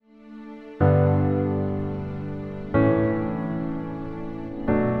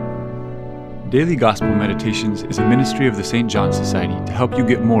Daily Gospel Meditations is a ministry of the St. John Society to help you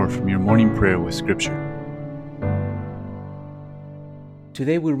get more from your morning prayer with Scripture.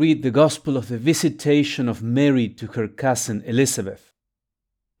 Today we read the Gospel of the Visitation of Mary to her cousin Elizabeth.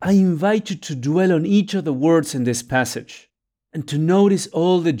 I invite you to dwell on each of the words in this passage and to notice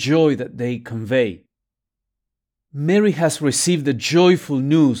all the joy that they convey. Mary has received the joyful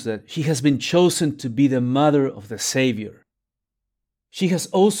news that she has been chosen to be the mother of the Savior. She has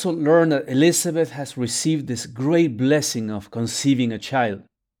also learned that Elizabeth has received this great blessing of conceiving a child.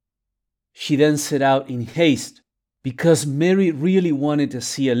 She then set out in haste because Mary really wanted to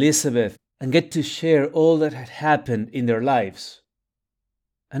see Elizabeth and get to share all that had happened in their lives.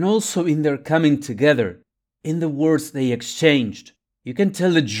 And also in their coming together, in the words they exchanged, you can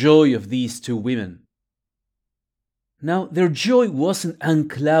tell the joy of these two women. Now, their joy wasn't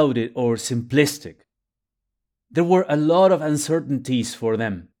unclouded or simplistic. There were a lot of uncertainties for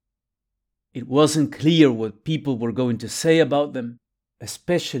them. It wasn't clear what people were going to say about them,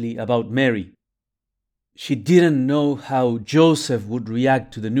 especially about Mary. She didn't know how Joseph would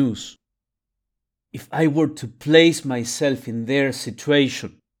react to the news. If I were to place myself in their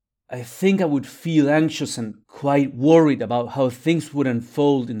situation, I think I would feel anxious and quite worried about how things would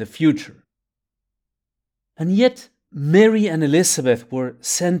unfold in the future. And yet, Mary and Elizabeth were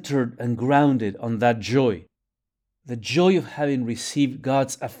centered and grounded on that joy. The joy of having received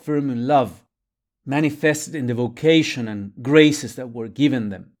God's affirming love, manifested in the vocation and graces that were given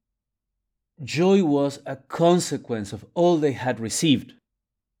them. Joy was a consequence of all they had received,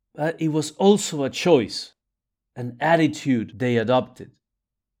 but it was also a choice, an attitude they adopted.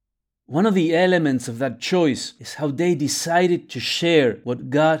 One of the elements of that choice is how they decided to share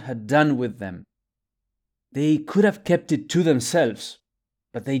what God had done with them. They could have kept it to themselves,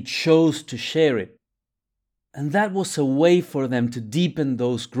 but they chose to share it. And that was a way for them to deepen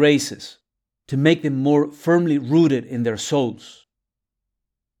those graces, to make them more firmly rooted in their souls.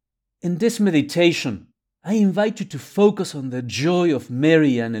 In this meditation, I invite you to focus on the joy of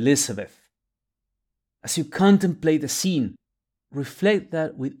Mary and Elizabeth. As you contemplate the scene, reflect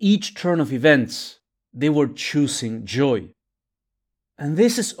that with each turn of events, they were choosing joy. And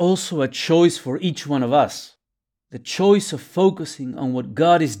this is also a choice for each one of us. The choice of focusing on what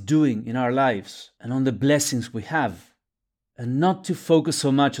God is doing in our lives and on the blessings we have, and not to focus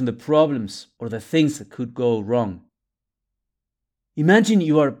so much on the problems or the things that could go wrong. Imagine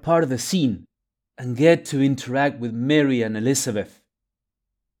you are part of the scene and get to interact with Mary and Elizabeth.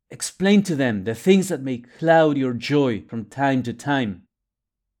 Explain to them the things that may cloud your joy from time to time.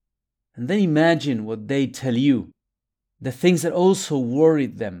 And then imagine what they tell you, the things that also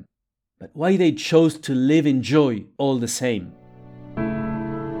worried them, but why they chose to live in joy all the same.